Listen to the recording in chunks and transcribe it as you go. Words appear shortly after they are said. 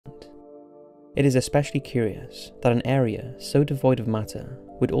It is especially curious that an area so devoid of matter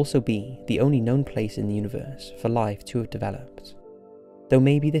would also be the only known place in the universe for life to have developed. Though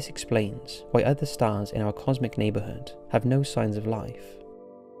maybe this explains why other stars in our cosmic neighbourhood have no signs of life.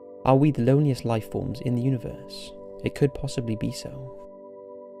 Are we the loneliest life forms in the universe? It could possibly be so.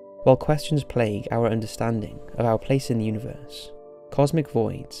 While questions plague our understanding of our place in the universe, cosmic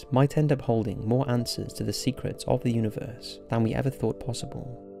voids might end up holding more answers to the secrets of the universe than we ever thought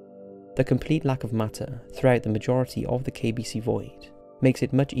possible. The complete lack of matter throughout the majority of the KBC void makes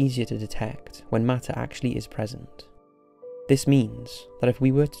it much easier to detect when matter actually is present. This means that if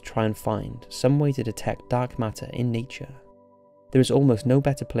we were to try and find some way to detect dark matter in nature, there is almost no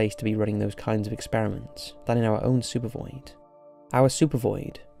better place to be running those kinds of experiments than in our own supervoid. Our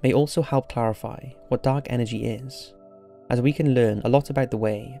supervoid may also help clarify what dark energy is, as we can learn a lot about the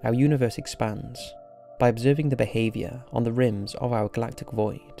way our universe expands by observing the behaviour on the rims of our galactic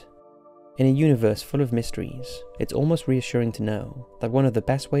void. In a universe full of mysteries, it's almost reassuring to know that one of the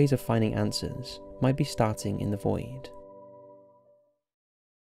best ways of finding answers might be starting in the void.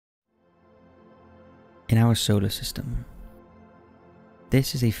 In our solar system.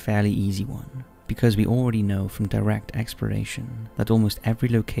 This is a fairly easy one, because we already know from direct exploration that almost every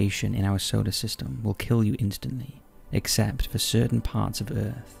location in our solar system will kill you instantly, except for certain parts of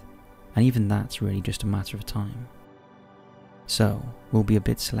Earth, and even that's really just a matter of time. So, we'll be a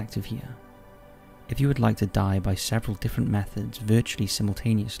bit selective here. If you would like to die by several different methods virtually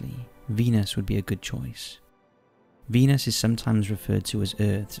simultaneously, Venus would be a good choice. Venus is sometimes referred to as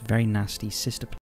Earth's very nasty sister planet.